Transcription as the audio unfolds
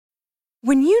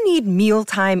When you need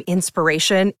mealtime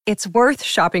inspiration, it's worth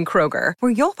shopping Kroger,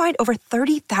 where you'll find over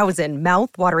 30,000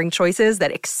 mouth-watering choices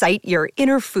that excite your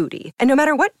inner foodie. And no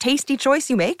matter what tasty choice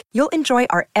you make, you'll enjoy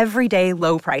our everyday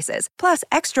low prices, plus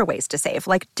extra ways to save,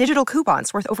 like digital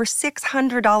coupons worth over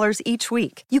 $600 each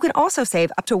week. You can also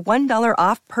save up to $1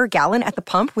 off per gallon at the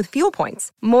pump with fuel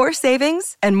points. More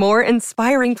savings and more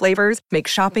inspiring flavors make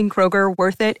shopping Kroger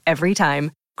worth it every time.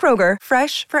 Kroger,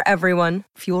 fresh for everyone.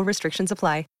 Fuel restrictions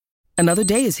apply. Another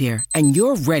day is here, and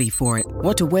you're ready for it.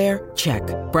 What to wear? Check.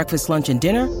 Breakfast, lunch, and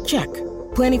dinner? Check.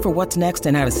 Planning for what's next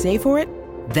and how to save for it?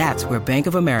 That's where Bank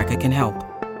of America can help.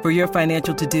 For your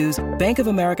financial to-dos, Bank of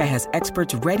America has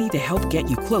experts ready to help get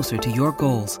you closer to your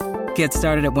goals. Get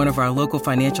started at one of our local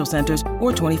financial centers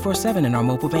or 24/7 in our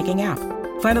mobile banking app.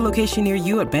 Find a location near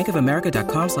you at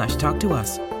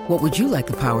bankofamerica.com/talktous. What would you like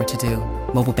the power to do?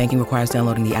 Mobile banking requires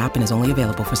downloading the app and is only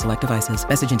available for select devices.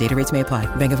 Message and data rates may apply.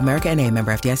 Bank of America N.A.,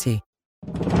 member FDIC.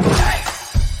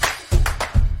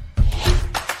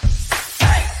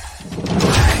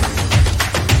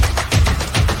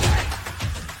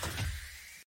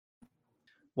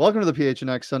 Welcome to the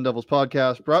PHNX Sun Devils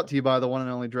podcast, brought to you by the one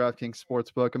and only DraftKings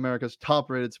Sportsbook, America's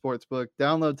top-rated sportsbook.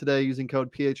 Download today using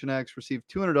code PHNX. Receive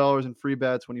 $200 in free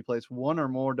bets when you place $1 or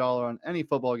more on any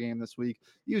football game this week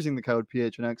using the code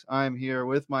PHNX. I am here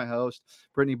with my host,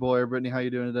 Brittany Boyer. Brittany, how you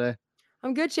doing today?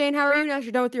 I'm good, Shane. How are you? Now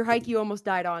you're done with your hike you almost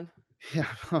died on. Yeah,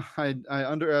 I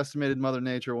underestimated Mother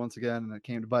Nature once again, and it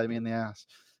came to bite me in the ass.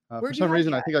 For you some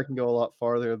reason, I hike think I can go a lot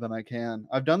farther than I can.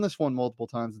 I've done this one multiple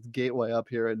times. It's Gateway up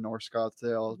here in North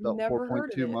Scottsdale. It's about Never heard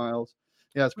of 4.2 it. miles.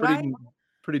 Yeah, it's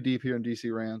pretty deep here in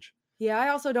DC Ranch. Yeah, I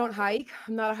also don't hike.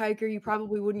 I'm not a hiker. You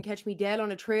probably wouldn't catch me dead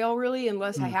on a trail, really,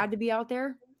 unless I had to be out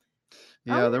there.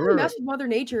 Yeah, there were mess with Mother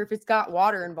Nature if it's got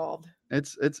water involved.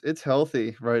 It's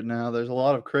healthy right now. There's a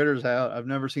lot of critters out. I've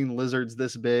never seen lizards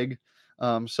this big.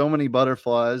 So many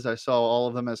butterflies. I saw all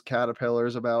of them as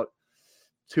caterpillars about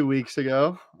 2 weeks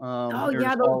ago.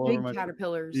 Those big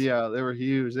caterpillars. Yeah, they were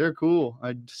huge. They're cool.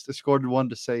 I just escorted one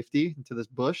to safety into this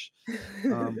bush.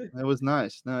 It was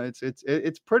nice. No,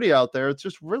 it's pretty out there. It's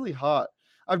just really hot.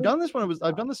 I've done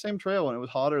the same trail when it was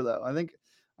hotter though. I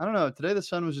don't know. Today the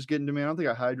sun was just getting to me. I don't think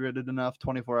I hydrated enough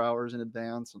 24 hours in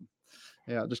advance, and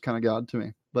yeah, it just kind of got to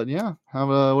me. But yeah,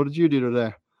 what did you do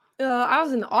today? I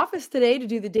was in the office today to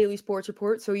do the daily sports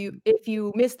report. So if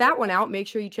you missed that one out, make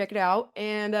sure you check it out.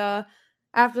 And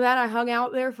after that, I hung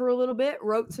out there for a little bit,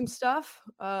 wrote some stuff,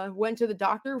 went to the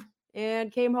doctor,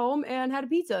 and came home and had a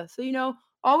pizza. So,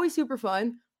 always super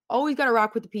fun. Always got to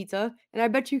rock with the pizza. And I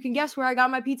bet you can guess where I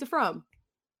got my pizza from.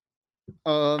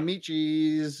 Meat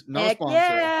Cheese. Not a sponsor.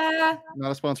 Yeah.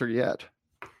 Not a sponsor yet.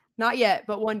 Not yet,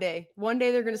 but one day. One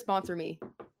day they're going to sponsor me.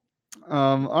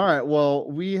 All right. Well,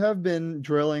 we have been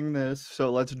drilling this,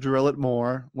 so let's drill it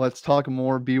more. Let's talk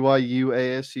more BYU,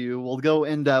 ASU. We'll go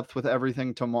in depth with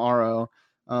everything tomorrow,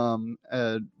 in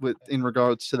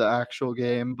regards to the actual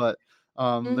game. But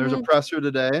there's a presser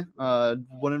today.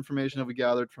 What information have we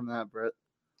gathered from that, Britt?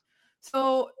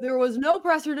 So there was no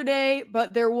presser today,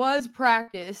 but there was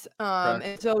practice.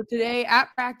 And so today at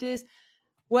practice,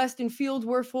 West and Fields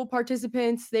were full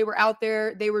participants. They were out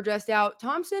there. They were dressed out.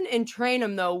 Thompson and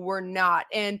Trainum, though, were not.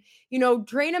 And,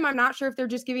 Trainum, I'm not sure if they're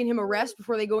just giving him a rest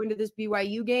before they go into this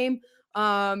BYU game.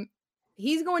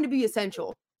 He's going to be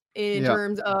essential in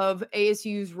terms of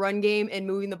ASU's run game and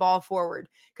moving the ball forward.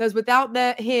 Because without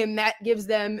him, that gives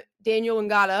them Daniel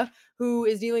Ngata, who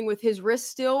is dealing with his wrist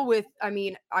still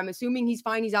I'm assuming he's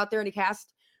fine. He's out there in a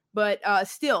cast. But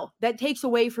still, that takes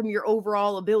away from your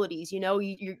overall abilities.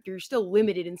 You're still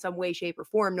limited in some way, shape, or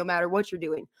form, no matter what you're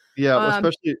doing. Yeah,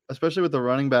 especially with the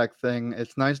running back thing,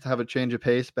 it's nice to have a change of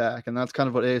pace back, and that's kind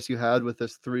of what ASU had with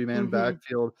this three-man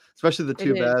backfield, especially the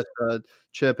two best,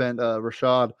 Chip and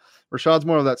Rashad. Rashad's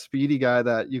more of that speedy guy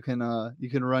that you can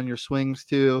run your swings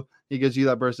to. He gives you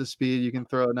that burst of speed. You can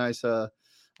throw a nice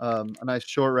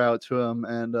short route to him,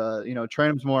 and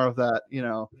Trainum's more of that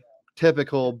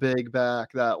typical big back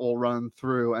that will run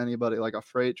through anybody like a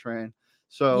freight train.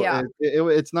 So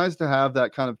it's nice to have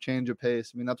that kind of change of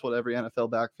pace. I mean, that's what every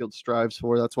NFL backfield strives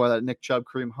for. That's why that Nick Chubb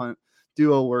Kareem Hunt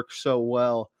duo works so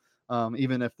well,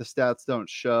 even if the stats don't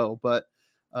show. But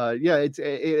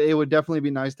it would definitely be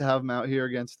nice to have him out here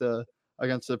against a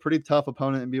pretty tough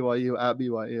opponent in BYU at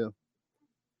BYU.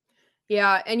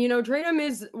 Yeah, and Trainum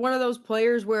is one of those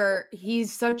players where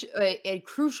he's such a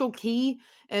crucial key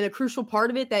and a crucial part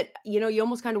of it that you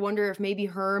almost kind of wonder if maybe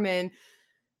Herm and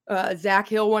Zach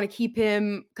Hill want to keep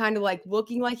him kind of like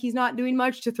looking like he's not doing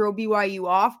much to throw BYU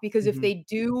off, because if they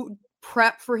do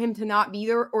prep for him to not be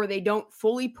there, or they don't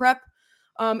fully prep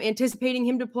anticipating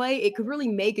him to play, it could really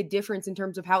make a difference in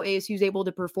terms of how ASU is able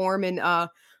to perform and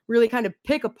really kind of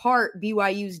pick apart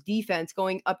BYU's defense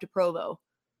going up to Provo.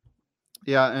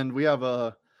 Yeah, and we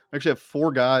actually have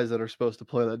 4 guys that are supposed to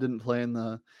play that didn't play in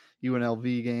the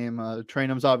UNLV game.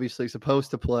 Trainum's obviously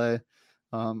supposed to play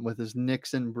with his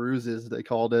nicks and bruises, they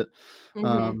called it.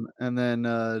 And then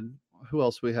who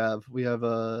else we have? We have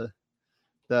that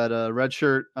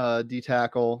redshirt D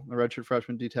tackle, the redshirt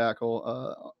freshman D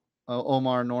tackle,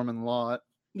 Omar Norman Lott.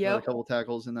 Yeah, a couple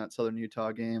tackles in that Southern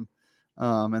Utah game,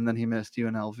 and then he missed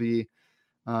UNLV.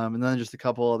 And then just a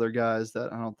couple other guys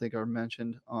that I don't think are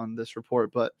mentioned on this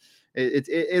report, but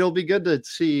it'll be good to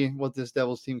see what this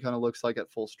Devils team kind of looks like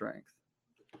at full strength.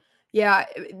 Yeah,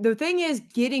 the thing is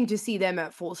getting to see them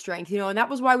at full strength, and that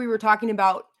was why we were talking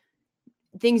about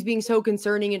things being so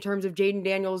concerning in terms of Jayden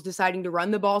Daniels deciding to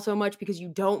run the ball so much, because you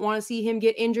don't want to see him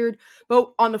get injured.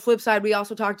 But on the flip side, we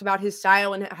also talked about his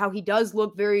style and how he does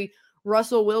look very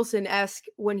Russell Wilson-esque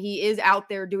when he is out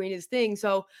there doing his thing.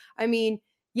 So, I mean,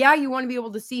 yeah, you want to be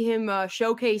able to see him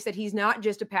showcase that he's not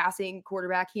just a passing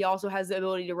quarterback. He also has the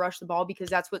ability to rush the ball, because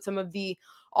that's what some of the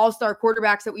all-star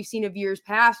quarterbacks that we've seen of years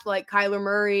past, like Kyler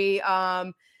Murray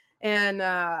and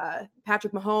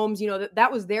Patrick Mahomes,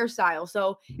 that was their style.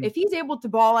 So if he's able to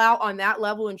ball out on that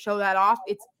level and show that off,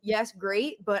 it's, yes,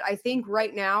 great. But I think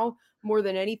right now, more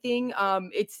than anything,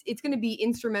 it's going to be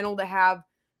instrumental to have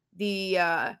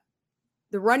the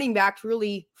running backs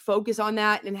really focus on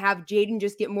that and have Jayden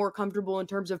just get more comfortable in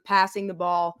terms of passing the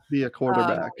ball, be a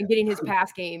quarterback, and getting his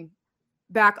pass game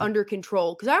back under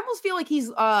control. Because I almost feel like he's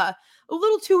a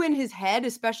little too in his head,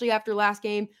 especially after last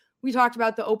game. We talked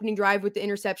about the opening drive with the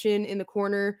interception in the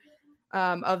corner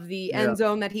of the end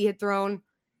zone that he had thrown.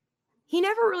 He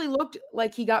never really looked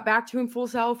like he got back to him full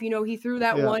self. He threw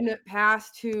that one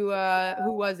pass to,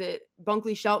 who was it?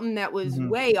 Bunkley Shelton, that was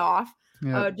way off.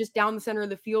 Just down the center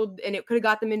of the field, and it could have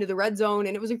got them into the red zone.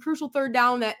 And it was a crucial third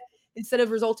down that, instead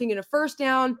of resulting in a first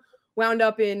down, wound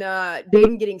up in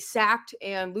Dayton getting sacked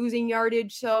and losing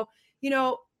yardage. So,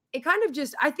 it kind of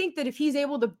just, I think that if he's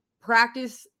able to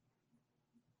practice,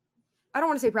 I don't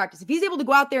want to say practice, if he's able to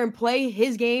go out there and play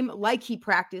his game like he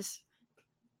practiced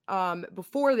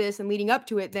before this and leading up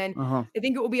to it, then I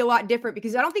think it will be a lot different,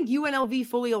 because I don't think UNLV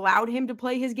fully allowed him to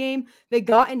play his game. They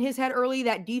got in his head early.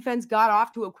 That defense got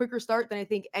off to a quicker start than I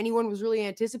think anyone was really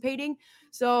anticipating.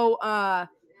 So I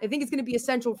think it's going to be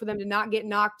essential for them to not get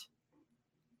knocked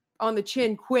on the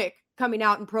chin quick coming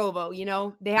out in Provo.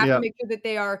 They have to make sure that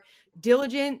they are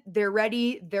diligent, they're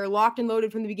ready, they're locked and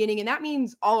loaded from the beginning. And that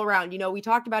means all around. We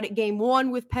talked about it game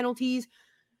 1 with penalties.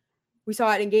 We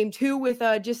saw it in game 2 with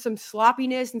just some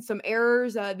sloppiness and some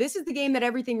errors. This is the game that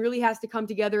everything really has to come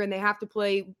together, and they have to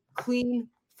play clean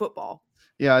football.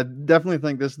 Yeah, I definitely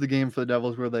think this is the game for the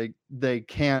Devils where they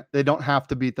don't have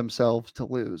to beat themselves to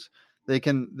lose. They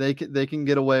can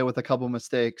get away with a couple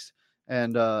mistakes,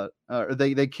 and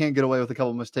they can't get away with a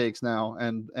couple mistakes now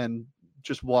and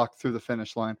just walk through the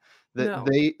finish line.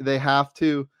 They have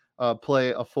to play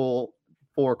a full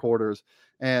 4 quarters.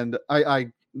 And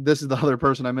this is the other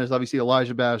person I missed, obviously,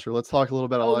 Elijah Badger. Let's talk a little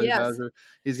bit about Elijah Badger.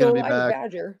 He's going to be back.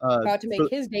 Badger, about to make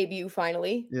his debut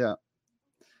finally. Yeah.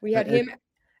 We had him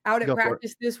out at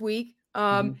practice this week.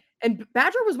 And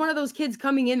Badger was one of those kids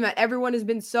coming in that everyone has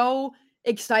been so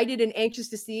excited and anxious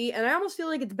to see. And I almost feel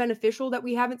like it's beneficial that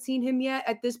we haven't seen him yet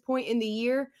at this point in the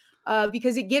year,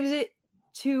 because it gives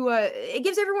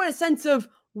everyone a sense of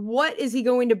what is he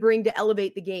going to bring to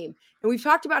elevate the game. And we've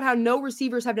talked about how no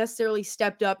receivers have necessarily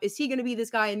stepped up. Is he going to be this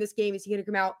guy in this game? Is he going to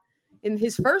come out in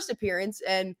his first appearance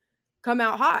and come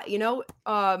out hot?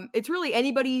 It's really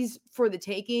anybody's for the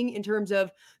taking in terms of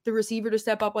the receiver to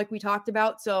step up, like we talked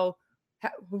about. So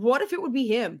what if it would be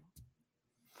him?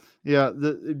 Yeah,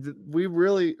 they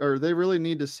really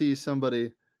need to see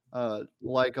somebody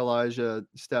like Elijah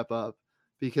step up,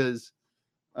 because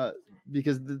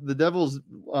the Devils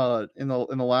in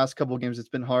the last couple of games, it's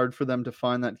been hard for them to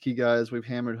find that key guy, as we've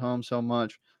hammered home so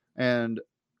much. And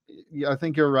I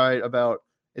think you're right about,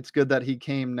 it's good that he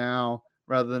came now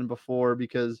rather than before,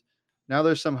 because now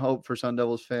there's some hope for Sun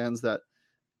Devils fans that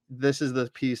this is the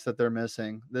piece that they're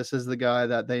missing. This is the guy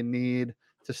that they need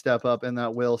to step up, and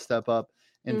that will step up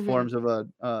in form of a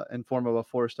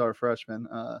 4-star freshman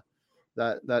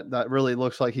that really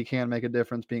looks like he can make a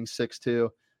difference, being 6'2"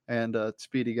 and a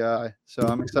speedy guy. So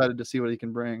I'm excited to see what he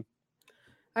can bring.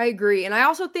 I agree. And I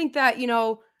also think that,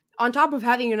 on top of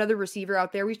having another receiver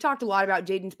out there, we've talked a lot about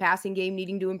Jayden's passing game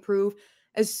needing to improve.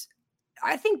 As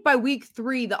I think by week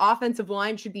 3, the offensive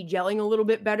line should be gelling a little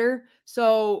bit better.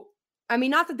 So, I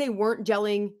mean, not that they weren't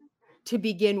gelling to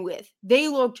begin with. They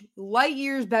looked light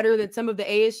years better than some of the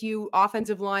ASU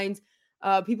offensive lines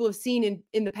people have seen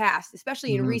in the past,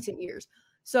 especially in recent years.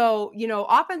 So,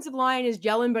 offensive line is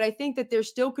gelling, but I think that there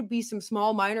still could be some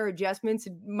small minor adjustments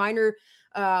and minor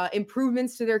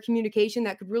improvements to their communication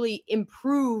that could really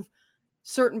improve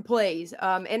certain plays.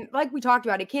 And like we talked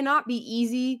about, it cannot be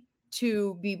easy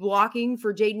to be blocking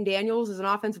for Jaden Daniels as an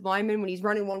offensive lineman when he's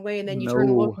running one way and then you turn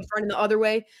and look, he's running the other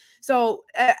way. So,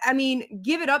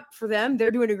 give it up for them.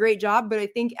 They're doing a great job. But I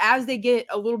think as they get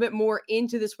a little bit more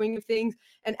into the swing of things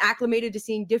and acclimated to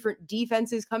seeing different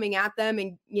defenses coming at them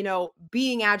and,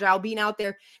 being agile, being out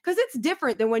there, because it's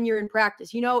different than when you're in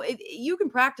practice. You can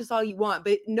practice all you want,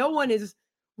 but no one is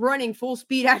running full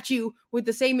speed at you with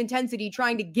the same intensity,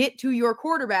 trying to get to your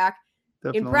quarterback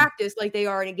in practice like they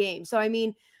are in a game. So,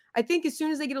 I think as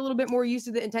soon as they get a little bit more used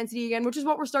to the intensity again, which is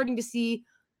what we're starting to see,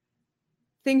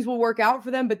 things will work out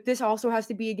for them. But this also has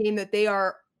to be a game that they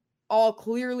are all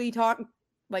clearly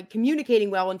communicating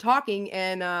well and talking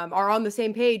and are on the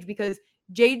same page, because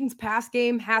Jaden's pass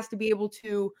game has to be able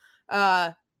to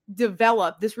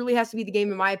develop. This really has to be the game,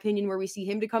 in my opinion, where we see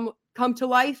him to come to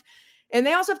life. And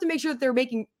they also have to make sure that they're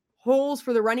making holes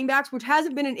for the running backs, which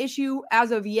hasn't been an issue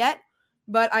as of yet.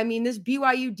 But this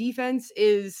BYU defense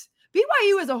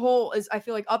BYU as a whole is, I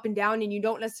feel like, up and down, and you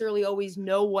don't necessarily always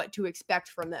know what to expect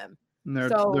from them. And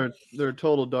they're a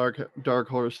total dark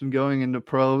horse. And going into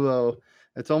Provo,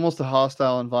 it's almost a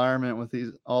hostile environment with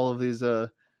all of these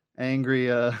angry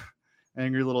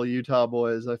little Utah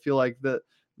boys. I feel like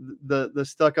the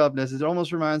stuck upness, it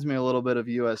almost reminds me a little bit of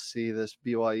USC, this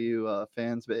BYU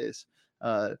fans base.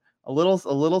 A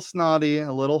little snotty,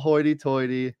 a little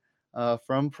hoity-toity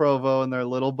from Provo and their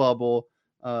little bubble.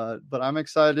 But I'm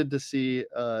excited to see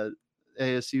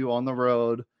ASU on the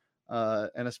road,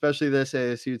 and especially this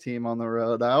ASU team on the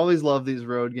road. I always love these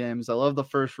road games. I love the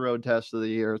first road test of the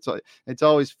year. It's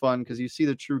always fun because you see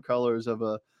the true colors of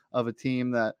a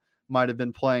team that might have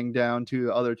been playing down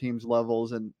to other teams'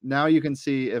 levels, and now you can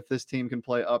see if this team can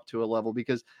play up to a level,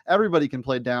 because everybody can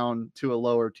play down to a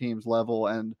lower team's level,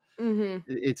 and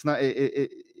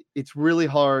it's really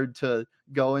hard to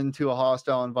go into a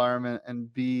hostile environment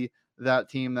and be that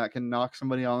team that can knock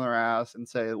somebody on their ass and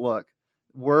say, look,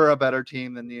 we're a better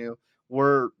team than you.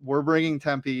 We're bringing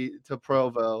Tempe to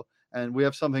Provo, and we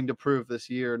have something to prove this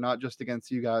year, not just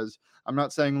against you guys. I'm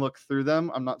not saying look through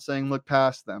them. I'm not saying look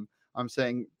past them. I'm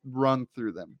saying run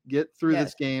through them. Get through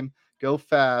this game, go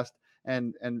fast,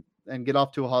 and get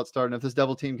off to a hot start. And if this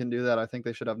Devil team can do that, I think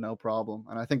they should have no problem.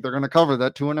 And I think they're going to cover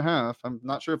that 2.5. I'm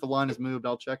not sure if the line has moved.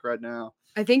 I'll check right now.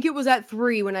 I think it was at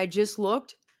 3 when I just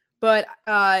looked. But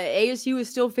ASU is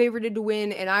still favored to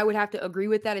win, and I would have to agree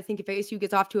with that. I think if ASU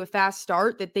gets off to a fast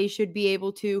start, that they should be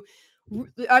able to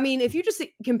if you just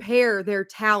compare their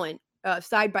talent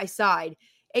side by side,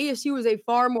 ASU is a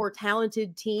far more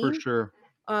talented team. For sure.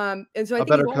 And so I think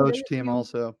better coach team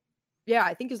also. Yeah,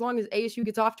 I think as long as ASU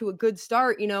gets off to a good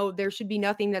start, there should be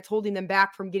nothing that's holding them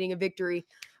back from getting a victory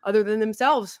other than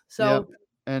themselves. So yep.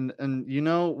 And you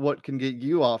know what can get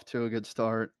you off to a good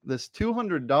start? This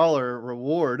 $200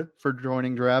 reward for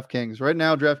joining DraftKings. Right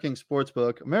now, DraftKings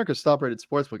Sportsbook, America's top-rated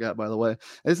sportsbook app, by the way,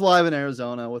 is live in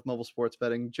Arizona with mobile sports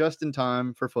betting just in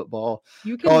time for football.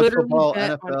 You can college literally football,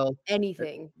 bet NFL, on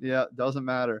anything. Yeah, doesn't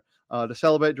matter. To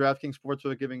celebrate, DraftKings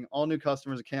Sportsbook giving all new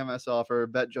customers a can't miss offer.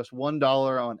 Bet just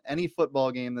 $1 on any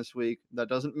football game this week. That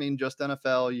doesn't mean just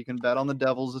NFL. You can bet on the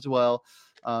Devils as well.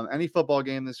 Any football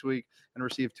game this week and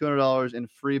receive $200 in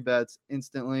free bets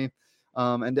instantly.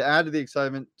 And to add to the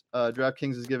excitement,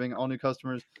 DraftKings is giving all new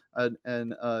customers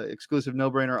an exclusive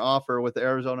no-brainer offer with the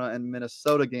Arizona and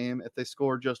Minnesota game. If they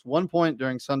score just 1 point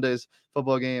during Sunday's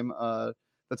football game,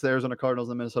 that's the Arizona Cardinals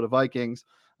and the Minnesota Vikings,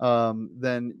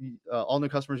 then all new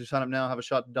customers who sign up now have a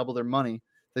shot to double their money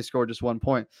if they score just 1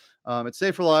 point. It's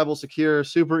safe, reliable, secure,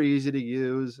 super easy to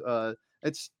use.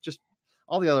 It's just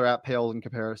all the other app pale in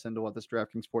comparison to what this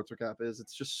DraftKings Sportsbook app is.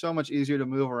 It's just so much easier to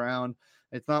move around.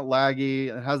 It's not laggy.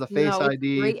 It has a Face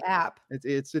ID. It's a great app.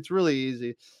 It's really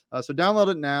easy. So download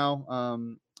it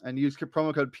now. And use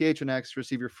promo code PHNX to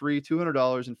receive your free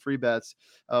 $200 in free bets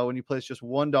when you place just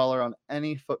 $1 on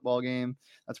any football game.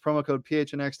 That's promo code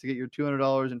PHNX to get your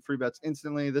 $200 in free bets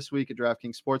instantly this week at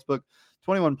DraftKings Sportsbook.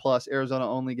 21 plus, Arizona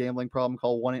only. Gambling problem?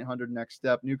 Call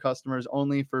 1-800-NEXT-STEP. New customers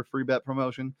only for free bet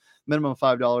promotion. Minimum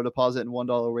 $5 deposit and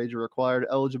 $1 wager required.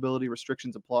 Eligibility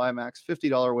restrictions apply. Max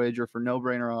 $50 wager for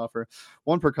no-brainer offer.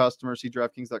 One per customer. See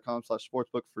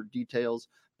DraftKings.com/sportsbook for details.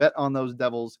 Bet on those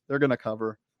Devils. They're going to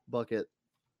cover. Bucket.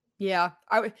 Yeah.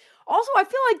 I feel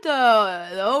like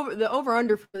the over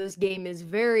under for this game is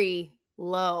very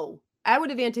low. I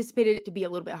would have anticipated it to be a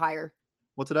little bit higher.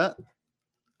 What's it at?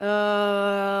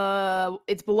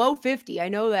 It's below 50. I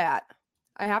know that.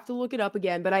 I have to look it up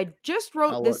again, but I just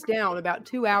wrote this down about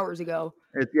 2 hours ago.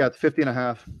 It's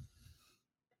 50.5.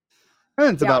 I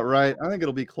think it's Yeah. about right. I think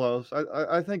it'll be close.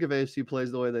 I think if ASU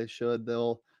plays the way they should,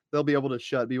 they'll be able to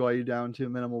shut BYU down to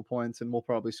minimal points, and we'll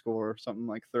probably score something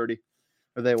like 30,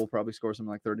 or they will probably score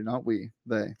something like 30. Not we,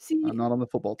 they. I'm See, not on the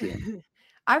football team.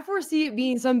 I foresee it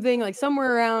being something like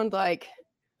somewhere around like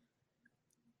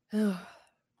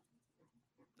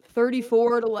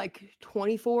 34 to like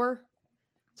 24.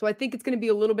 So I think it's going to be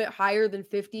a little bit higher than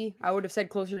 50. I would have said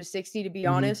closer to 60 to be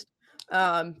honest.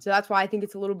 So that's why I think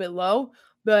it's a little bit low,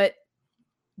 but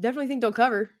definitely think they'll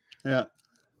cover. Yeah.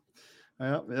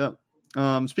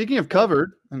 Speaking of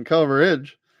covered and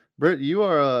coverage, Britt, you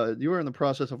are in the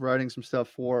process of writing some stuff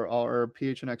for our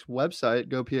PHNX website,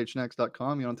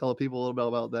 gophnx.com. You want to tell people a little bit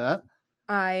about that?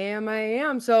 I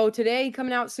am. So today,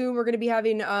 coming out soon, we're going to be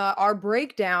having our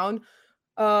breakdown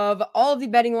of all of the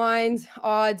betting lines,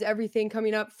 odds, everything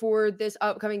coming up for this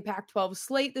upcoming Pac-12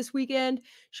 slate this weekend.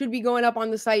 Should be going up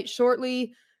on the site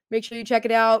shortly. Make sure you check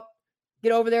it out.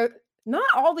 Get over there. Not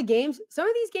all the games. Some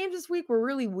of these games this week were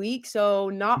really weak, so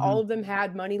not all of them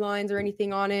had money lines or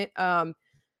anything on it.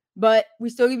 But we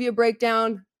still give you a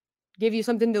breakdown, give you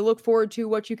something to look forward to,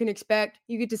 what you can expect.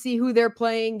 You get to see who they're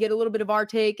playing, get a little bit of our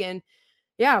take, and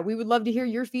yeah, we would love to hear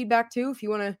your feedback too. If you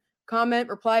want to comment,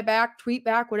 reply back, tweet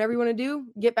back, whatever you want to do,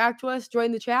 get back to us,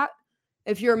 join the chat.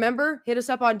 If you're a member, hit us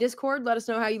up on Discord. Let us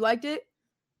know how you liked it.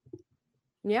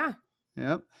 Yeah.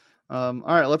 Yep. All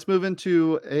right, let's move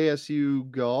into ASU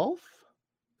golf.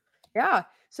 Yeah.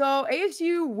 So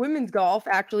ASU women's golf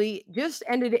actually just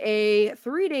ended a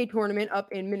 3-day tournament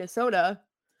up in Minnesota,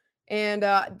 and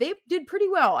they did pretty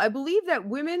well. I believe that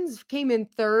women's came in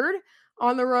third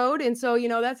on the road. And so,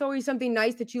 that's always something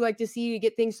nice that you like to see to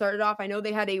get things started off. I know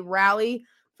they had a rally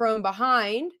from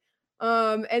behind.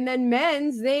 And then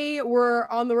men's, they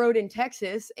were on the road in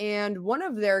Texas, and one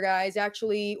of their guys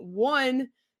actually won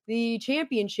the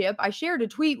championship. I shared a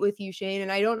tweet with you, Shane,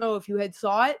 and I don't know if you had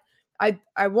saw it.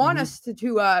 I want us to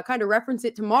kind of reference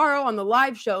it tomorrow on the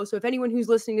live show. So if anyone who's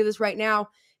listening to this right now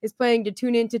is planning to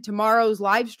tune into tomorrow's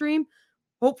live stream,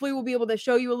 hopefully we'll be able to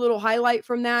show you a little highlight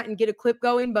from that and get a clip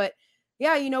going. But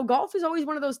yeah, golf is always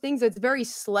one of those things that's very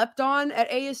slept on at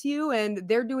ASU, and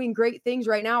they're doing great things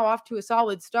right now, off to a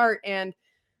solid start. And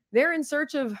they're in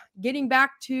search of getting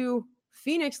back to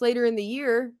Phoenix later in the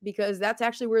year, because that's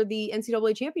actually where the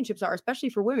NCAA championships are, especially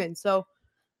for women. So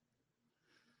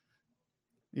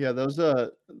yeah, those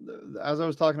as I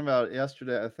was talking about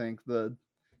yesterday, I think the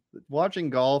watching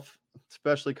golf,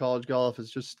 especially college golf,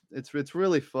 is just it's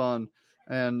really fun.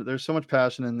 And there's so much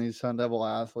passion in these Sun Devil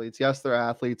athletes. Yes, they're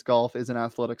athletes. Golf is an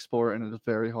athletic sport, and it is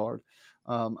very hard.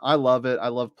 I love it. I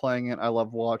love playing it. I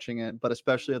love watching it, but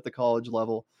especially at the college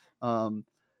level.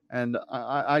 And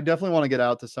I definitely want to get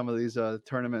out to some of these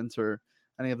tournaments or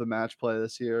any of the match play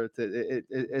this year.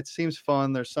 It seems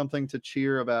fun. There's something to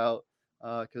cheer about,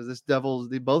 because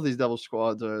both these Devils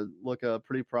squads look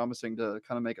pretty promising to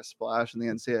kind of make a splash in the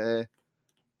NCAA.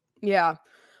 yeah.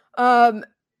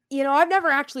 I've never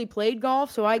actually played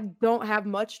golf, so I don't have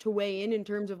much to weigh in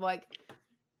terms of like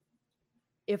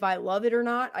if I love it or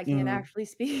not. I can't actually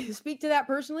speak to that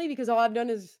personally, because all I've done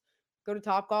is go to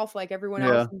Topgolf like everyone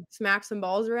else and smack some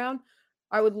balls around.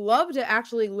 I would love to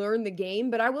actually learn the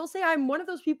game, but I will say I'm one of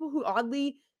those people who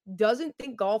oddly doesn't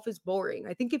think golf is boring.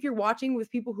 I think if you're watching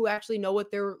with people who actually know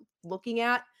what they're looking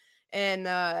at and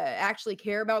actually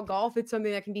care about golf, it's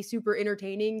something that can be super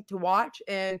entertaining to watch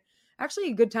and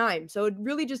actually a good time. So it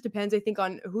really just depends, I think,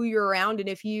 on who you're around. And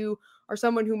if you are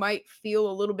someone who might feel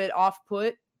a little bit off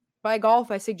put by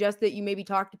golf, I suggest that you maybe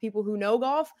talk to people who know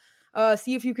golf,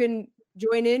 see if you can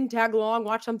join in, tag along,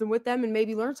 watch something with them, and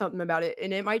maybe learn something about it.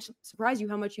 And it might surprise you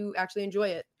how much you actually enjoy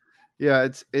it. Yeah,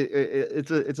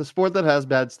 it's a sport that has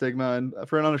bad stigma, and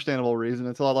for an understandable reason.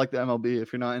 It's a lot like the MLB.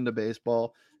 If you're not into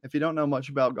baseball, if you don't know much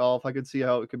about golf, I could see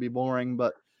how it could be boring,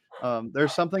 but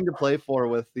there's something to play for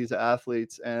with these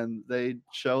athletes, and they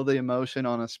show the emotion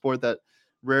on a sport that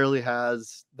rarely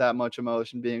has that much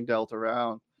emotion being dealt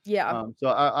around. Yeah. So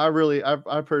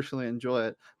I personally enjoy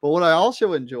it. But what I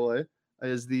also enjoy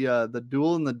is the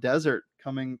Duel in the Desert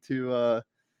coming to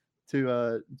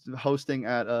hosting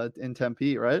at in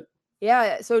Tempe, right?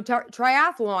 Yeah, so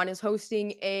Triathlon is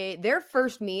hosting their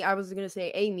first meet. I was going to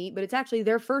say a meet, but it's actually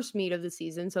their first meet of the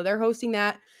season. So they're hosting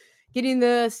that, getting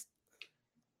this.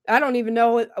 I don't even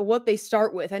know what they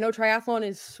start with. I know triathlon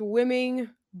is swimming,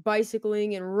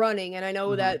 bicycling, and running, and I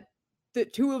know that the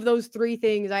two of those three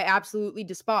things I absolutely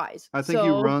despise. I think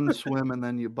you run, swim, and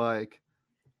then you bike.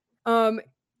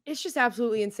 It's just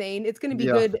absolutely insane. It's going to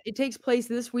be good. It takes place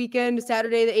this weekend,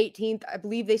 Saturday the 18th. I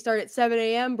believe they start at 7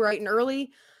 a.m. bright and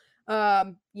early.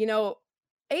 ASU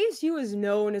is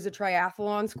known as a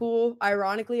triathlon school.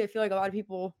 Ironically, I feel like a lot of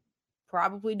people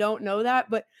probably don't know that,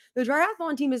 but the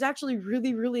triathlon team is actually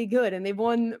really, really good. And they've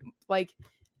won like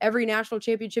every national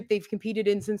championship they've competed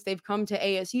in since they've come to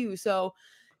ASU. So,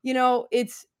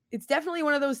 it's definitely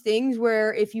one of those things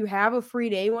where if you have a free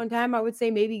day one time, I would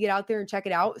say maybe get out there and check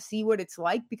it out, see what it's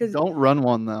like, because don't run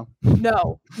one though.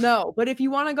 No. But if you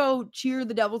want to go cheer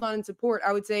the Devils on and support,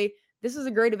 I would say this is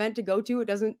a great event to go to. It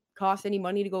doesn't cost any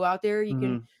money to go out there. You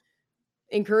can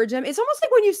encourage them. It's almost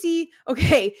like when you see,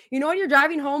 when you're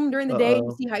driving home during the day,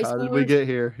 you see high schoolers. How did we get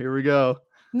here? Here we go.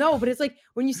 No, but it's like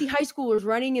when you see high schoolers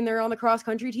running and they're on the cross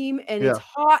country team and it's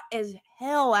hot as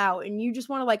hell out and you just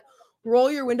want to like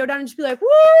roll your window down and just be like,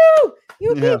 woo,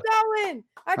 you keep going.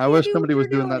 I wish somebody was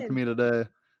doing that to me today.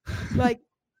 Like,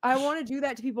 I want to do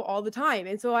that to people all the time.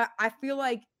 And so I feel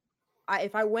like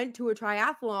if I went to a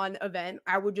triathlon event,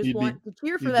 I would just want to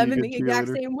cheer for them in the exact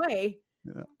same way.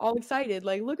 Yeah. All excited.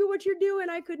 Like, look at what you're doing.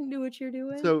 I couldn't do what you're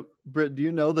doing. So, Britt, do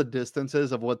you know the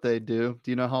distances of what they do? Do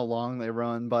you know how long they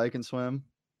run, bike, and swim?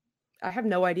 I have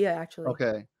no idea, actually.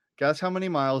 Okay. Guess how many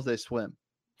miles they swim.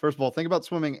 First of all, think about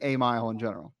swimming a mile in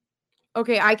general.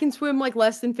 Okay, I can swim like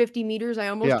less than 50 meters. I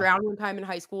almost drowned one time in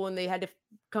high school and they had to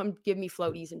come give me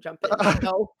floaties and jump in.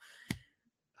 So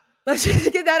let's just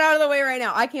get that out of the way right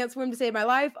now. I can't swim to save my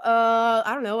life. I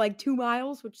don't know, like 2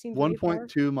 miles, which seems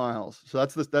 1.2 miles. So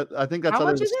that's I think that's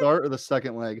either the start or the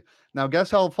second leg. Now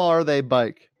guess how far they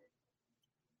bike.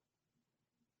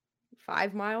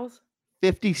 5 miles?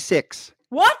 56.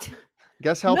 What?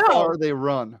 Guess how far they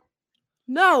run.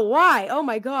 No, why? Oh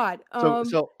my God.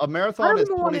 So a marathon is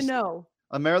 20. Know.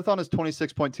 A marathon is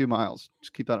 26.2 miles.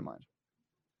 Just keep that in mind.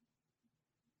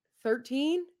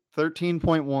 13?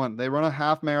 13.1. They run a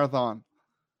half marathon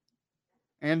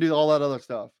and do all that other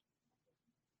stuff.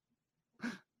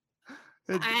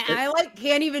 I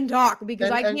can't even talk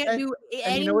because I can't do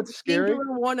any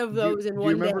singular one of those in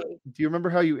one day. Do you remember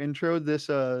how you introed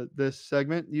this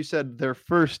segment? You said their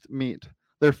first meet.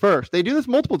 Their first. They do this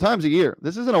multiple times a year.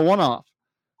 This isn't a one-off.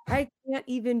 I can't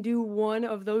even do one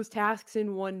of those tasks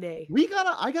in one day.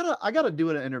 I gotta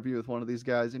do an interview with one of these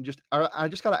guys and I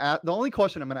just gotta ask. The only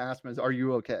question I'm gonna ask them is, "Are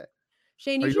you okay?"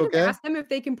 Shane, you should have asked them if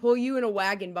they can pull you in a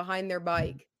wagon behind their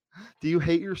bike. Do you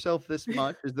hate yourself this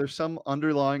much? Is there some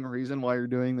underlying reason why you're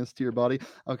doing this to your body?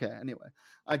 Okay. Anyway,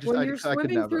 when you're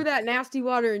swimming through that nasty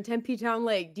water in Tempe Town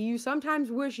Lake, do you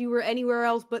sometimes wish you were anywhere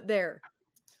else but there?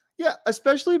 Yeah,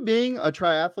 especially being a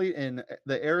triathlete in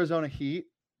the Arizona heat.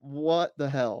 What the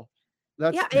hell?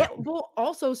 Well,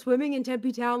 also swimming in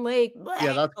Tempe Town Lake.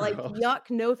 Bleh, that's like gross. Yuck.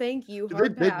 No, thank you.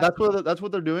 That's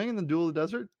what they're doing in the Duel of the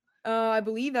Desert. I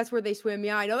believe that's where they swim.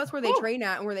 Yeah, I know that's where they train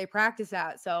at and where they practice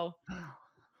at. So,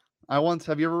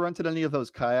 have you ever rented any of those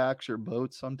kayaks or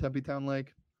boats on Tempe Town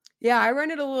Lake? Yeah, I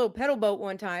rented a little pedal boat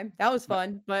one time. That was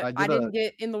fun, but I didn't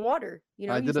get in the water. You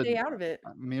stay out of it.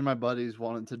 Me and my buddies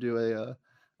wanted to do a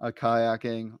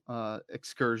kayaking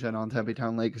excursion on Tempe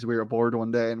Town Lake because we were bored one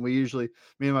day, and me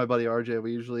and my buddy RJ,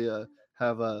 we usually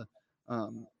have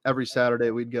every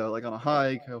Saturday we'd go like on a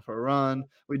hike, go for a run.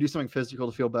 We'd do something physical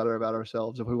to feel better about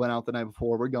ourselves. If we went out the night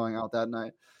before, we're going out that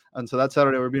night. And so that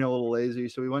Saturday we're being a little lazy,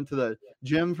 so we went to the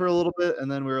gym for a little bit,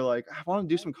 and then we were like, I want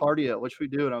to do some cardio. What should we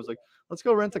do? And I was like, let's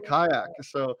go rent a kayak.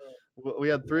 So we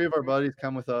had 3 of our buddies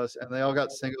come with us, and they all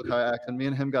got single kayaks, and me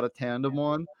and him got a tandem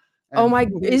one. Oh my!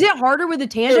 Is it harder with a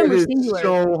tandem or singular? It's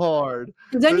so hard.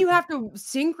 Because then you have to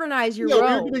synchronize your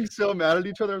row. We were getting so mad at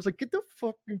each other. I was like, "Get the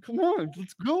fucking come on,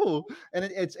 let's go!" And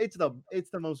it's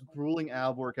the most grueling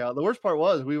ab workout. The worst part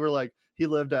was we were like, he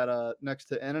lived at next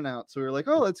to In-N-Out, so we were like,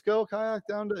 "Oh, let's go kayak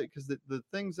down to," because the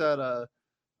things at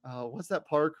what's that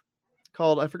park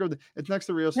called? I forgot. It's next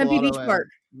to Rio Tempe Beach Park.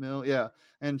 Mill, yeah.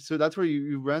 And so that's where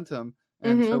you rent them.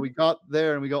 And so we got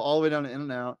there and we go all the way down to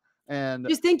In-N-Out. And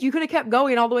just think you could have kept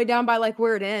going all the way down by like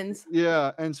where it ends.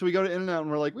 Yeah. And so we go to In-N-Out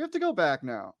and we're like, we have to go back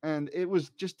now. And it was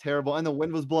just terrible. And the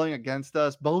wind was blowing against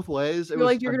us both ways. You're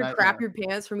like, you're going to crap your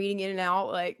pants from eating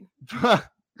In-N-Out. Like,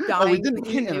 we didn't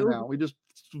eat In-N-Out. We just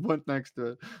went next to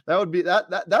it. That would be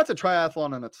that's a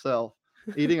triathlon in itself.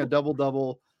 Eating a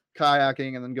double,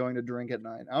 kayaking, and then going to drink at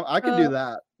night. I could do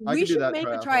that. We should make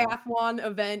a triathlon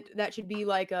event that should be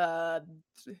like a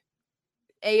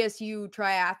ASU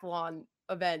triathlon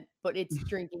event, but it's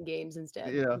drinking games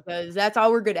instead. Yeah, because that's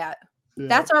all we're good at. Yeah.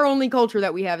 That's our only culture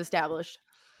that we have established.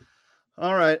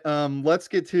 All right, let's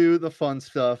get to the fun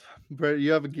stuff. Brett,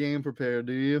 you have a game prepared,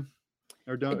 do you?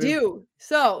 Or don't? I do.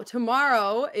 So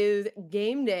tomorrow is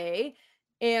game day,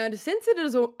 and since it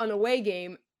is an away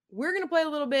game, we're gonna play a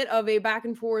little bit of a back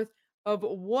and forth of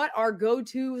what our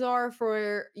go-tos are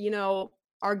for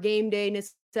our game day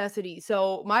necessities.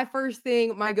 So my first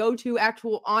thing, my go-to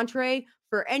actual entree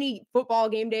for any football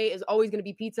game day is always going to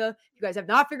be pizza. If you guys have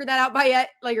not figured that out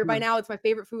by now, it's my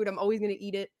favorite food. I'm always going to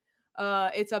eat it.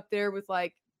 It's up there with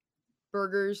like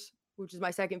burgers, which is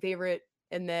my second favorite.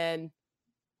 And then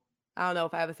I don't know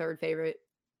if I have a third favorite.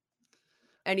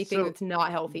 Anything that's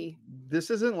not healthy. This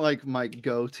isn't like my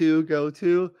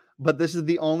go-to, but this is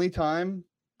the only time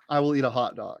I will eat a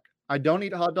hot dog. I don't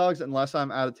eat hot dogs unless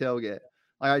I'm at a tailgate.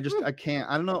 Like I can't.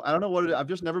 I don't know what it is. I've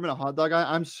just never been a hot dog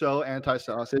guy. I'm so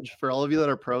anti-sausage. For all of you that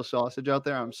are pro sausage out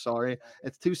there, I'm sorry.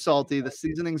 It's too salty. The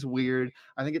seasoning's weird.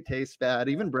 I think it tastes bad.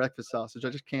 Even breakfast sausage, I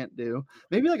just can't do.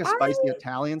 Maybe like a spicy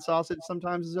Italian sausage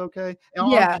sometimes is okay. And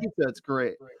on pizza, it's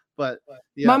great. But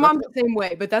yeah, my mom's the same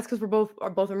way, but that's because both our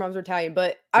moms are Italian.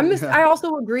 But I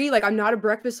also agree. Like, I'm not a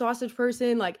breakfast sausage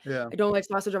person. Like, I don't like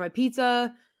sausage on my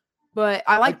pizza, but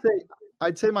I like.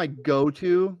 I'd say my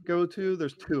go-to.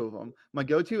 There's two of them. My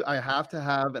go-to, I have to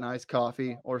have an iced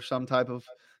coffee or some type of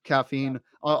caffeine,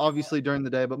 obviously during the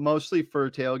day, but mostly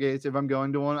for tailgates. If I'm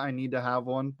going to one, I need to have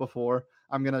one before.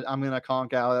 I'm gonna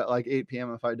conk out at like 8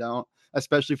 p.m. if I don't.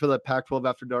 Especially for the Pac-12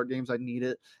 after dark games, I need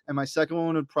it. And my second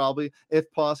one would probably, if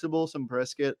possible, some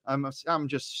brisket. I'm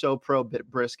just so pro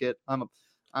brisket.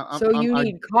 You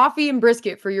need coffee and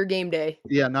brisket for your game day.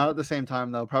 Yeah, not at the same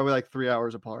time though. Probably like 3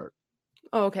 hours apart.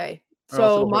 Okay,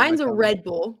 so mine's a Red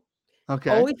Bull. Okay.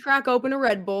 Always crack open a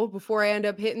Red Bull before I end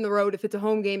up hitting the road if it's a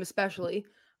home game, especially.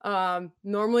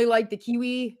 Normally like the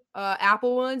kiwi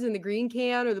apple ones and the green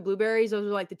can or the blueberries. Those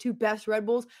are like the two best Red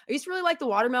Bulls. I used to really like the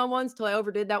watermelon ones till I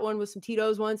overdid that one with some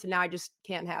Tito's once, and now I just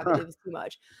can't have it. It was too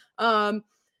much.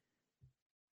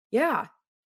 Yeah.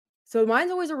 So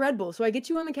mine's always a Red Bull. So I get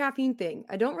you on the caffeine thing.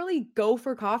 I don't really go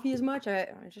for coffee as much. I'm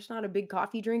just not a big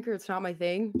coffee drinker. It's not my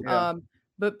thing. Yeah.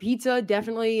 But pizza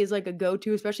definitely is like a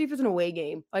go-to, especially if it's an away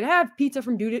game. Like I have pizza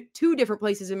from two different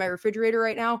places in my refrigerator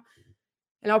right now,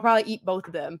 and I'll probably eat both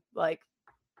of them. Like,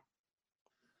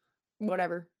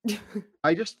 whatever.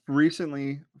 I just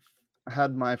recently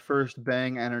had my first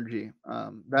Bang Energy.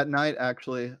 That night,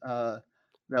 actually,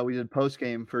 that we did post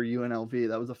game for UNLV.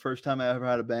 That was the first time I ever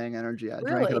had a Bang Energy. I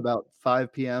drank at about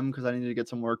 5 p.m. because I needed to get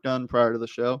some work done prior to the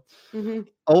show. Mm-hmm.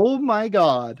 Oh my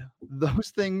God,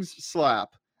 those things slap.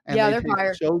 And they're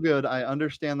fire. So good. I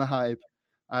understand the hype.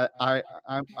 I'm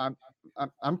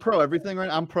pro everything right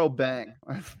now. I'm pro Bang.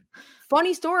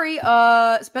 Funny story.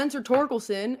 Spencer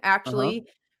Torkelson, actually,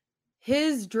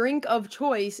 his drink of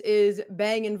choice is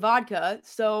Bang and vodka.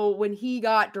 So when he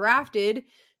got drafted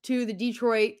to the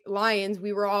Detroit Lions,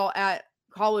 we were all at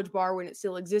College Bar when it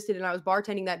still existed, and I was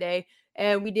bartending that day,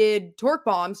 and we did Torque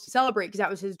Bombs to celebrate because that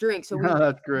was his drink. So we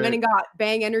That's great. went and got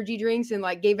Bang energy drinks and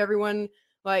like gave everyone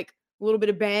like a little bit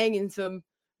of Bang and some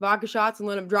vodka shots and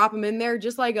let them drop them in there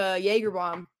just like a Jaeger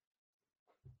bomb.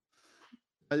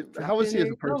 How was he as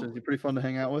a person? Is he pretty fun to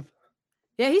hang out with?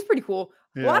 Yeah, he's pretty cool.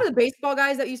 Yeah. A lot of the baseball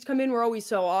guys that used to come in were always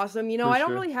so awesome. You know, I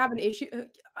don't really have an issue.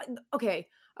 Okay,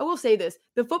 I will say this.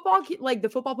 The football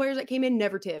players that came in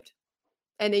never tipped.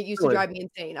 And it used to drive me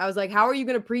insane. I was like, how are you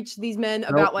going to preach to these men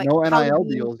about like no NIL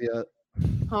deals yet?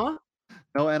 Huh?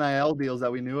 No NIL deals that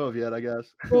we knew of yet, I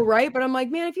guess. Well, right. But I'm like,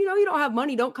 man, if you know you don't have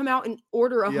money, don't come out and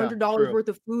order $100 worth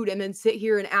of food and then sit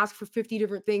here and ask for 50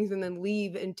 different things and then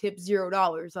leave and tip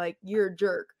 $0. Like, you're a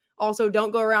jerk. Also,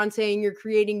 don't go around saying you're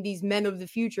creating these men of the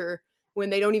future when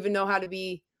they don't even know how to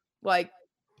be like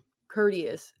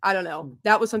courteous. I don't know.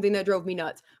 That was something that drove me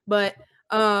nuts. But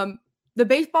the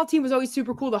baseball team was always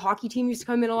super cool. The hockey team used to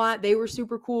come in a lot. They were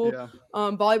super cool. Yeah.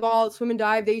 Volleyball, swim and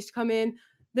dive, they used to come in.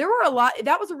 There were a lot.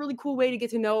 That was a really cool way to get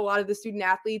to know a lot of the student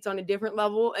athletes on a different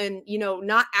level and, you know,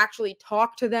 not actually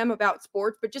talk to them about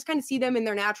sports, but just kind of see them in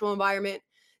their natural environment,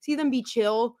 see them be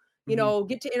chill, you know,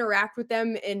 get to interact with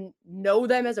them and know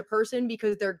them as a person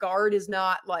because their guard is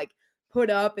not like put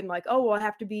up and like, oh, well, I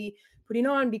have to be putting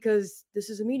on because this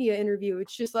is a media interview.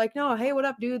 It's just like, no, hey, what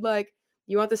up, dude? Like,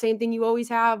 you want the same thing you always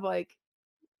have, like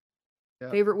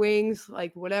favorite wings,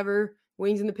 like whatever.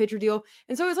 Wings in the pitcher deal.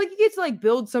 And so it's like you get to like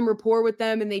build some rapport with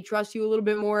them and they trust you a little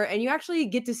bit more and you actually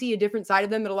get to see a different side of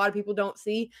them that a lot of people don't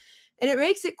see. And it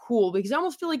makes it cool because I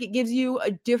almost feel like it gives you a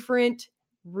different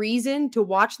reason to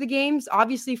watch the games.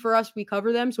 Obviously for us, we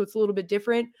cover them, so it's a little bit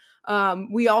different.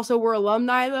 We also were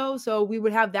alumni though, so we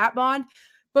would have that bond.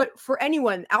 But for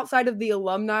anyone outside of the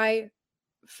alumni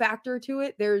factor to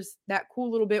it, there's that cool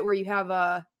little bit where you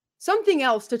have something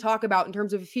else to talk about in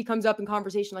terms of if he comes up in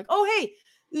conversation like, oh, hey,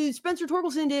 Spencer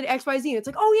Torkelson did XYZ. And it's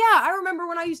like, oh yeah, I remember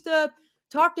when I used to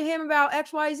talk to him about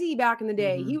XYZ back in the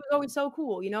day. He was always so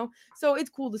cool, you know? So it's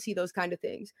cool to see those kind of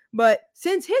things. But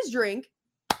since his drink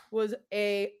was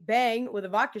a Bang with a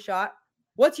vodka shot,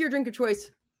 what's your drink of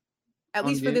choice, at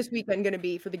least for this weekend, going to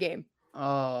be for the game?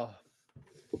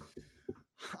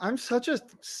 I'm such a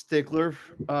stickler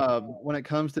when it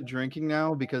comes to drinking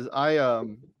now because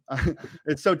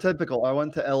it's so typical. I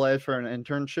went to LA for an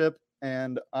internship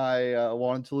and I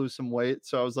wanted to lose some weight.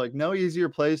 So I was like, no easier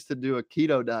place to do a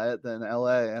keto diet than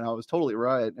LA. And I was totally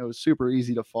right. It was super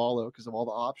easy to follow because of all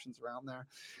the options around there.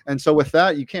 And so with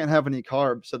that, you can't have any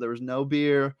carbs. So there was no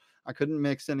beer. I couldn't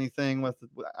mix anything with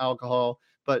alcohol.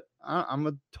 But I'm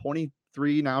a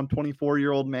 23, now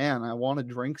 24-year-old man. I want to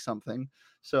drink something.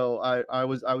 So I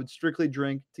would strictly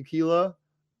drink tequila,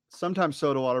 sometimes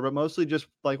soda water, but mostly just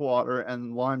like water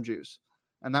and lime juice.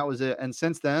 And that was it. And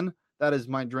since then, that is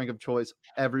my drink of choice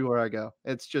everywhere I go.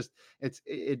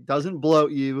 It doesn't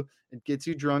bloat you. It gets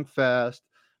you drunk fast.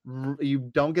 You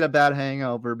don't get a bad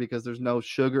hangover because there's no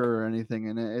sugar or anything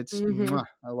in it.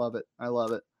 I love it. I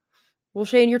love it. Well,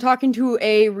 Shane, you're talking to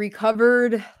a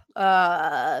recovered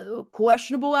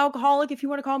questionable alcoholic, if you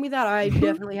want to call me that. I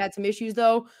definitely had some issues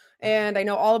though, and I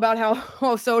know all about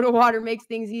how soda water makes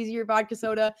things easier. Vodka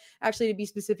soda, actually to be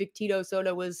specific, Tito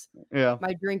soda was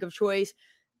my drink of choice.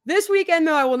 This weekend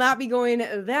though, I will not be going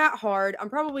that hard.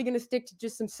 I'm probably going to stick to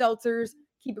just some seltzers,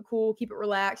 keep it cool, keep it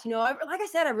relaxed. You know, like I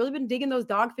said, I've really been digging those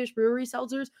Dogfish Brewery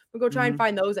seltzers. We'll go try and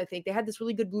find those. I think they had this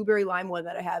really good blueberry lime one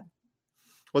that I had.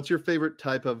 What's your favorite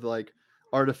type of like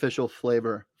artificial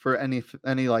flavor for any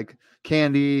like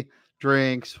candy,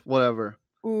 drinks, whatever?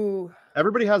 Ooh,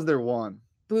 everybody has their one.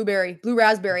 Blue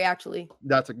raspberry, actually.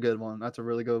 That's a good one. That's a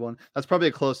really good one. That's probably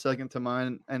a close second to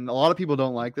mine. And a lot of people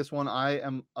don't like this one. I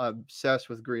am obsessed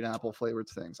with green apple flavored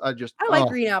things. I like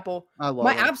green apple. I love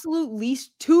my it. absolute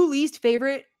least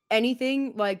favorite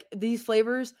anything like these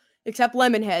flavors, except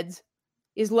lemon heads,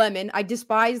 is lemon. I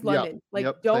despise lemon. Like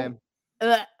lemon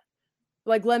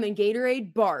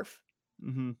Gatorade, barf.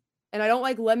 Mm-hmm. And I don't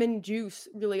like lemon juice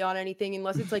really on anything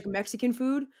unless it's like Mexican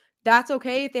food. That's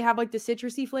okay if they have like the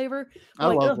citrusy flavor. I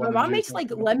love my mom makes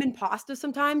like lemon pasta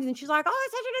sometimes, and she's like, "Oh,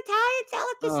 it's such an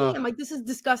Italian delicacy." I'm like, "This is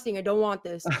disgusting. I don't want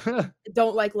this. I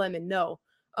don't like lemon. No."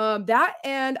 That,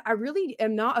 and I really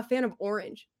am not a fan of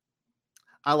orange.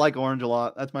 I like orange a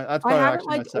lot. That's probably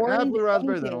actually my second. I have blue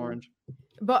raspberry than orange.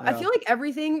 But I feel like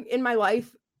everything in my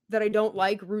life that I don't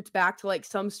like roots back to like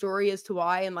some story as to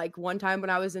why. And like one time when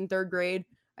I was in 3rd grade,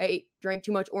 I drank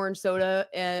too much orange soda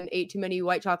and ate too many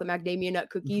white chocolate macadamia nut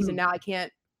cookies, and now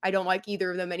I don't like either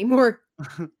of them anymore.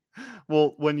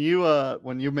 Well, when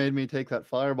you made me take that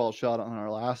Fireball shot on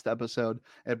our last episode,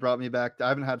 it brought me back. I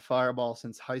haven't had Fireball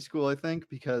since high school, I think,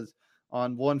 because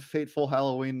on one fateful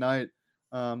Halloween night,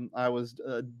 I was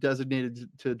designated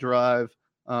to drive,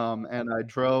 and I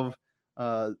drove.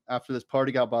 After this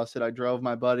party got busted, I drove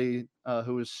my buddy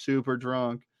who was super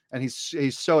drunk. And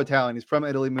he's so Italian. He's from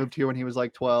Italy, moved here when he was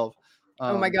like 12.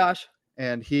 Oh my gosh.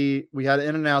 And we had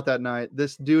In-N-Out that night.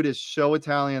 This dude is so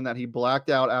Italian that he blacked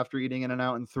out after eating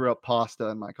In-N-Out and threw up pasta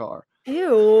in my car.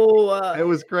 Ew. It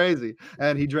was crazy.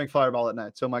 And he drank Fireball at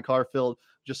night. So my car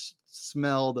just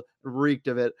smelled, reeked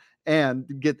of it. And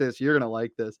get this, you're going to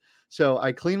like this. So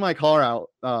I clean my car out.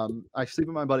 I sleep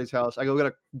at my buddy's house. I go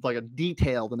get a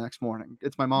detail the next morning.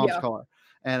 It's my mom's car.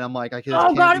 And I'm like,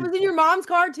 oh God, it was in your mom's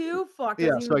car too? Fuck.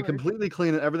 Yeah, so I completely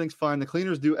clean it. Everything's fine. The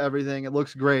cleaners do everything. It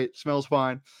looks great. Smells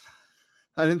fine.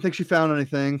 I didn't think she found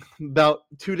anything. About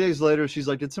 2 days later, she's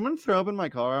like, did someone throw up in my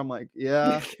car? I'm like,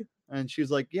 yeah. And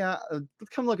she's like, yeah,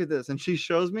 come look at this. And she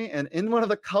shows me, and in one of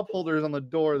the cup holders on the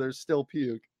door, there's still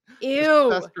puke.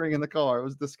 Ew. Festering in the car. It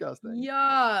was disgusting.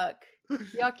 Yuck.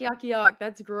 Yuck.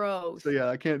 That's gross. So yeah,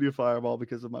 I can't do Fireball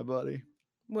because of my buddy.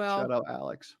 Well, shout out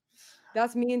Alex.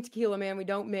 That's me and tequila, man. We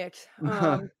don't mix.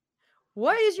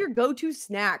 What is your go-to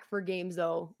snack for games,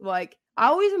 though? Like, I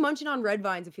always am munching on Red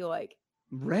Vines, I feel like.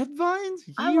 Red Vines?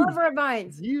 I love Red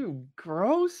Vines. You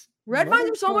gross. Red Vines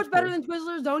are so much better than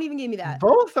Twizzlers. Don't even give me that.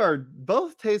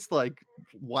 Both taste like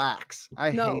wax.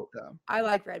 I hate them. I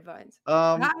like Red Vines.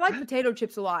 I like potato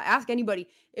chips a lot. Ask anybody.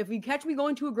 If you catch me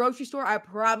going to a grocery store, I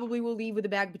probably will leave with a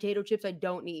bag of potato chips I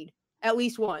don't need. At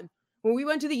least one. When we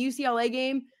went to the UCLA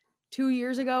game 2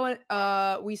 years ago,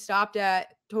 we stopped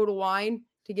at Total Wine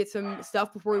to get some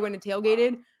stuff before we went and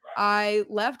tailgated. I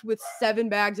left with 7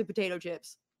 bags of potato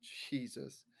chips.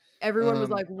 Jesus. Everyone was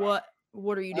like, what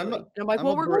are you doing? And I'm like,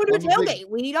 we're going to a tailgate.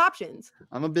 We need options.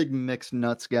 I'm a big mixed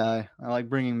nuts guy. I like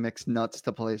bringing mixed nuts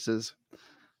to places.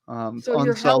 So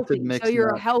you're healthy. So you're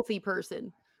a healthy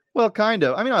person. Well, kind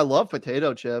of. I mean, I love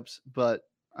potato chips, but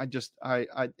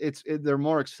they're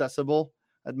more accessible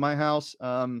at my house.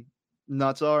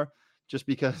 Nuts are. Just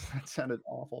because that sounded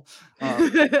awful.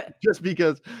 Just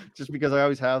because I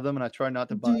always have them and I try not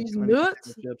to buy too many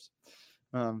potato chips.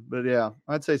 But yeah,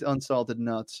 I'd say unsalted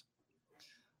nuts.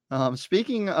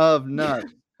 Speaking of nuts,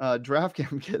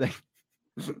 DraftKings, I'm kidding.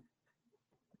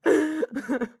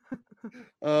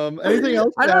 Anything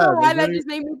else? I don't know why that just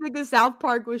made me think of South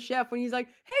Park with Chef when he's like,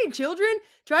 "Hey, children,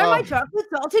 try my chocolate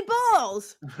salted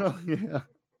balls." Oh, yeah.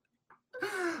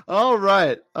 All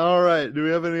right. Do we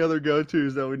have any other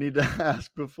go-tos that we need to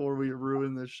ask before we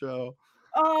ruin this show?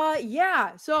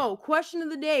 Yeah. So, question of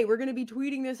the day. We're gonna be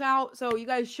tweeting this out, so you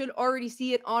guys should already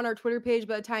see it on our Twitter page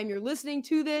by the time you're listening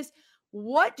to this.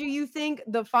 What do you think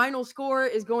the final score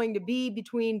is going to be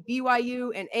between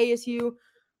BYU and ASU?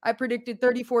 I predicted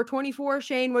 34-24.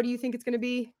 Shane, what do you think it's going to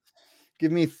be?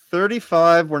 Give me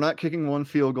 35. We're not kicking one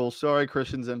field goal. Sorry,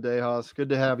 Christian Zendejas. Good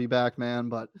to have you back, man.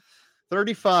 But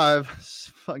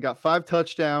 35. I got 5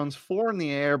 touchdowns, 4 in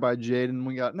the air by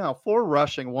Jaden. 4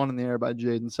 rushing, 1 in the air by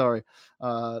Jaden. Sorry.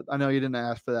 I know you didn't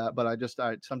ask for that, but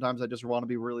sometimes I just want to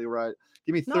be really right.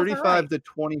 Give me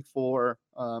 35-24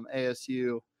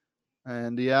 ASU.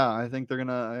 And yeah, I think they're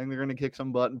gonna kick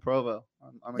some butt in Provo.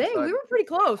 I'm excited. We were pretty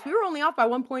close. We were only off by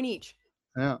 1 point each.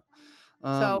 Yeah.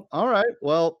 All right.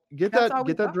 Well, get that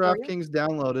DraftKings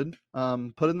downloaded.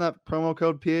 Put in that promo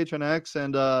code PHNX,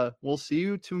 and we'll see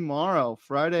you tomorrow,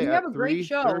 Friday at 3:30. Great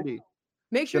show.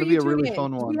 Make sure you tune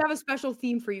in. We have a special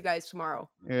theme for you guys tomorrow.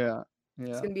 Yeah.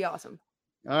 It's gonna be awesome.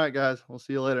 All right, guys. We'll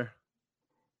see you later.